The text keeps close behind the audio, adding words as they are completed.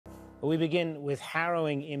We begin with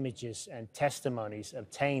harrowing images and testimonies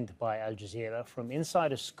obtained by Al Jazeera from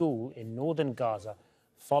inside a school in northern Gaza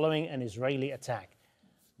following an Israeli attack.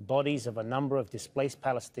 Bodies of a number of displaced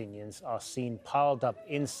Palestinians are seen piled up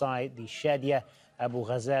inside the Shadia Abu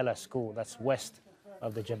Ghazala School, that's west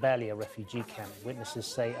of the Jabalia refugee camp. Witnesses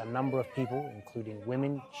say a number of people, including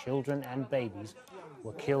women, children and babies,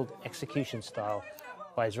 were killed execution-style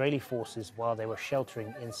by Israeli forces while they were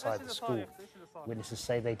sheltering inside the school. Witnesses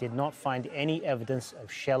say they did not find any evidence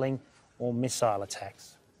of shelling or missile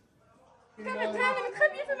attacks.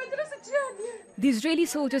 The Israeli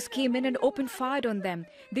soldiers came in and opened fire on them.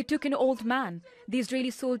 They took an old man. The Israeli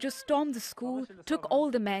soldiers stormed the school, took all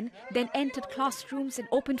the men, then entered classrooms and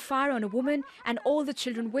opened fire on a woman and all the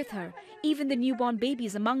children with her, even the newborn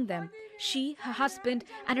babies among them. She, her husband,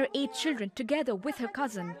 and her 8 children together with her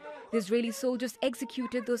cousin. The Israeli soldiers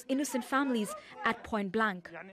executed those innocent families at point blank.